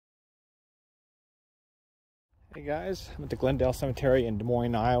Hey guys, I'm at the Glendale Cemetery in Des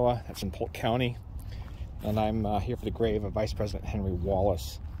Moines, Iowa. That's in Polk County. And I'm here for the grave of Vice President Henry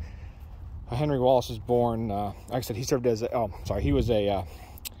Wallace. Henry Wallace was born, like I said, he served as he was an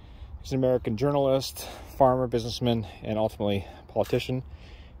American journalist, farmer, businessman, and ultimately politician.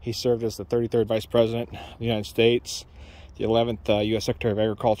 He served as the 33rd Vice President of the United States, the 11th U.S. Secretary of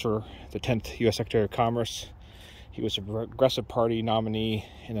Agriculture, the 10th U.S. Secretary of Commerce. He was a Progressive Party nominee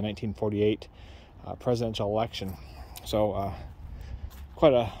in the 1948 presidential election. So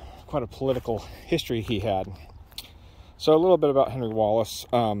quite a political history he had. So a little bit about Henry Wallace.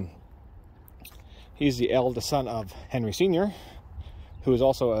 He's the eldest son of Henry Sr., who is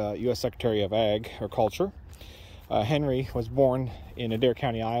also a U.S. Secretary of Agriculture. Henry was born in Adair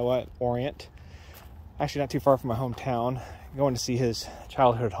County, Iowa, at Orient. Actually, not too far from my hometown. Going to see his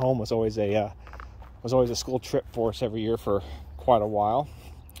childhood home was always a school trip for us every year for quite a while.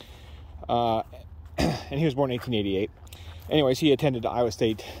 And he was born in 1888. Anyways, he attended Iowa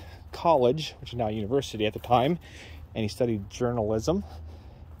State College, which is now a university at the time, and he studied journalism.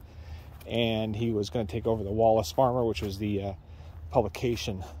 And he was going to take over the Wallace Farmer, which was the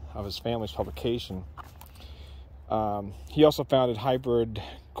publication of his family's publication. He also founded Hybrid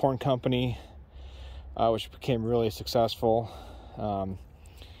Corn Company, which became really successful.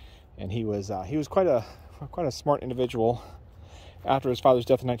 And he was quite a smart individual. After his father's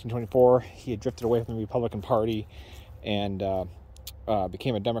death in 1924, he had drifted away from the Republican Party and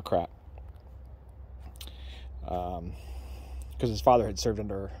became a Democrat. Because his father had served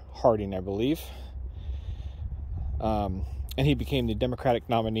under Harding, I believe. And he became the Democratic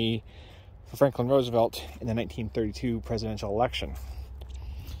nominee for Franklin Roosevelt in the 1932 presidential election.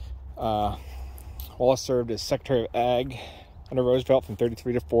 Wallace served as Secretary of Ag under Roosevelt from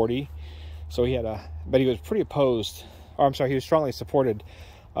 33 to 40. So he was pretty opposed. He was strongly supported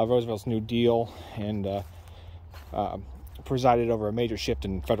Roosevelt's New Deal and presided over a major shift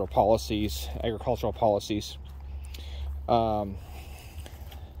in federal policies, agricultural policies. Wallace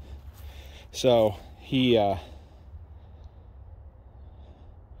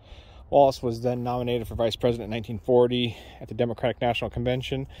was then nominated for vice president in 1940 at the Democratic National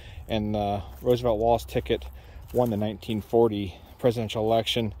Convention, and the Roosevelt-Wallace ticket won the 1940 presidential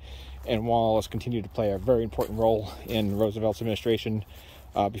election. And Wallace continued to play a very important role in Roosevelt's administration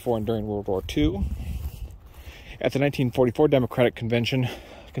before and during World War II. At the 1944 Democratic Convention,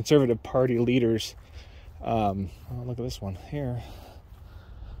 Conservative Party leaders, look at this one here.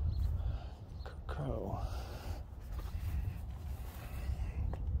 Crow.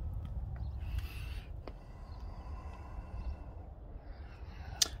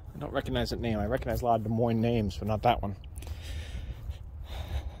 I don't recognize that name. I recognize a lot of Des Moines names, but not that one.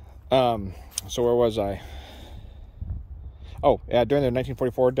 So where was I? During the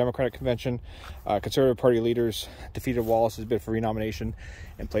 1944 Democratic Convention, Conservative Party leaders defeated Wallace's bid for renomination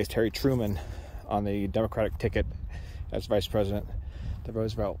and placed Harry Truman on the Democratic ticket as vice president. The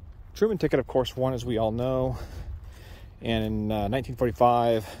Roosevelt-Truman ticket, of course, won, as we all know. And in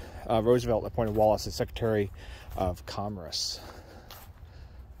 1945, Roosevelt appointed Wallace as Secretary of Commerce.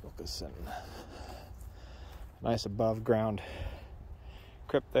 Focus in. Nice above-ground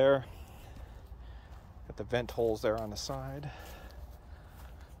crypt there. Got the vent holes there on the side.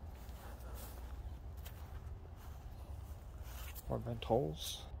 More vent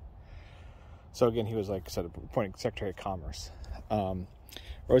holes. So again, he was, like I said, appointed Secretary of Commerce.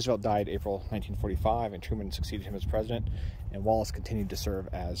 Roosevelt died April 1945, and Truman succeeded him as president, and Wallace continued to serve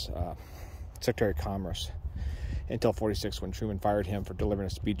as Secretary of Commerce until 46, when Truman fired him for delivering a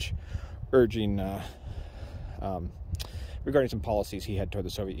speech urging regarding some policies he had toward the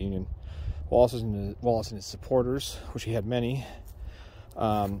Soviet Union. Wallace and his supporters, which he had many,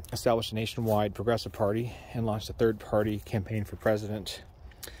 established a nationwide Progressive Party and launched a third party campaign for president.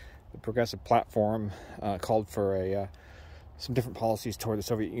 The Progressive platform called for some different policies toward the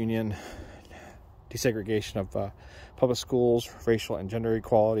Soviet Union: desegregation of public schools, racial and gender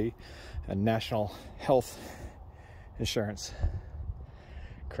equality, and national health insurance.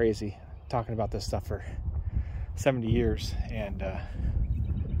 Crazy. Talking about this stuff for 70 years, and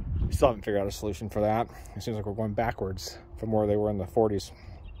we still haven't figured out a solution for that. It seems like we're going backwards from where they were in the 40s.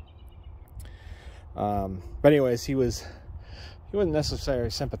 But anyways, he wasn't necessarily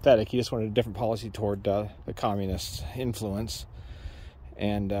sympathetic. He just wanted a different policy toward the communist influence.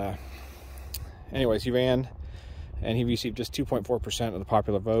 And anyways, he ran, and he received just 2.4% of the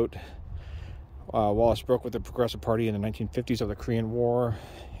popular vote. Wallace broke with the Progressive Party in the 1950s of the Korean War,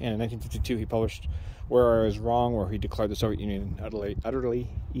 and in 1952 he published Where I Was Wrong, where he declared the Soviet Union utterly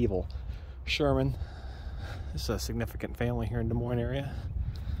evil. Sherman, this is a significant family here in Des Moines area.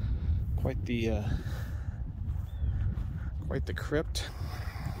 Quite the Quite the crypt.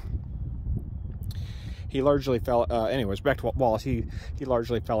 He largely fell, anyways, back to Wallace, he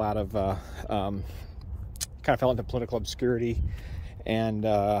largely fell out of, kind of fell into political obscurity, and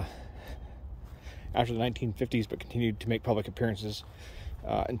after the 1950s, but continued to make public appearances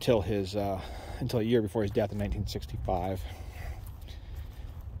until a year before his death in 1965.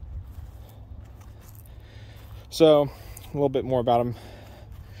 So, a little bit more about him.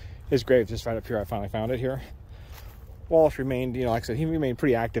 His grave just right up here. I finally found it here. Wallace remained, like I said, he remained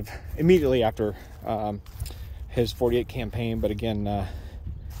pretty active immediately after his 48 campaign, but again,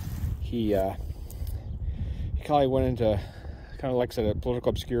 he kind of went into, kind of like I said, a political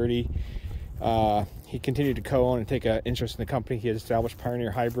obscurity. He continued to co-own and take an interest in the company. He had established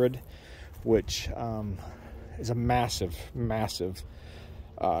Pioneer Hybrid, which is a massive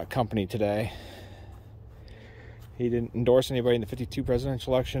company today. He didn't endorse anybody in the 52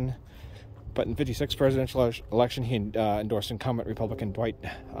 presidential election, but in the 56 presidential election, he endorsed incumbent Republican Dwight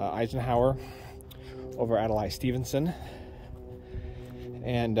Eisenhower over Adlai Stevenson.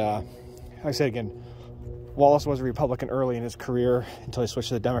 And like I said again, Wallace was a Republican early in his career until he switched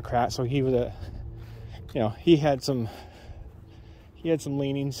to the Democrat. So he was he had some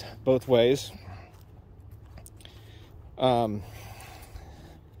leanings both ways.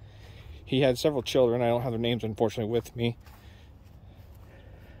 He had several children. I don't have their names, unfortunately, with me.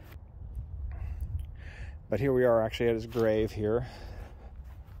 But here we are actually at his grave here.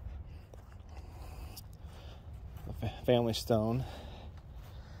 The family stone.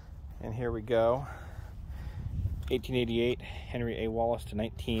 And here we go. 1888, Henry A. Wallace to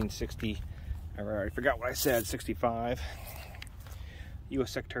 1960. I already forgot what I said, 65.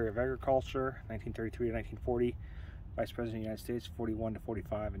 U.S. Secretary of Agriculture, 1933 to 1940. Vice President of the United States, 41 to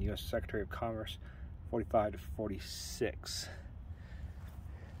 45. And U.S. Secretary of Commerce, 45 to 46.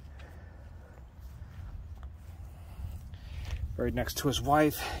 Buried next to his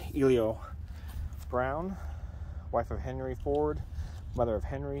wife, Elio Brown, wife of Henry Ford, mother of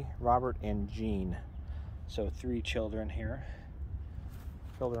Henry, Robert, and Jean. So 3 children here.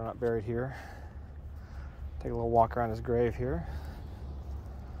 Children are not buried here. Take a little walk around his grave here.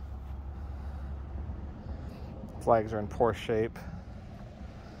 Flags are in poor shape.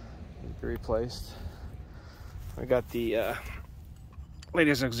 Need to be replaced. We got the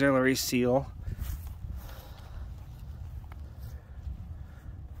Ladies Auxiliary seal.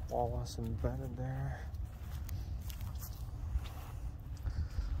 Wallace embedded there.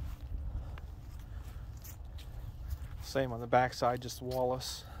 Same on the back side, just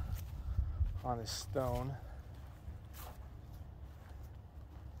Wallace on his stone.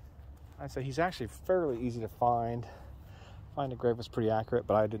 I'd say he's actually fairly easy to find. Find the grave was pretty accurate,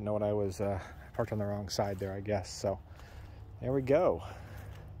 but I didn't know what I was parked on the wrong side there, I guess. So there we go.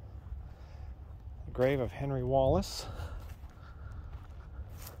 The grave of Henry Wallace,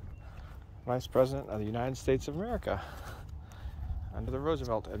 Vice President of the United States of America under the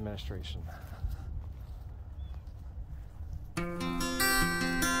Roosevelt administration.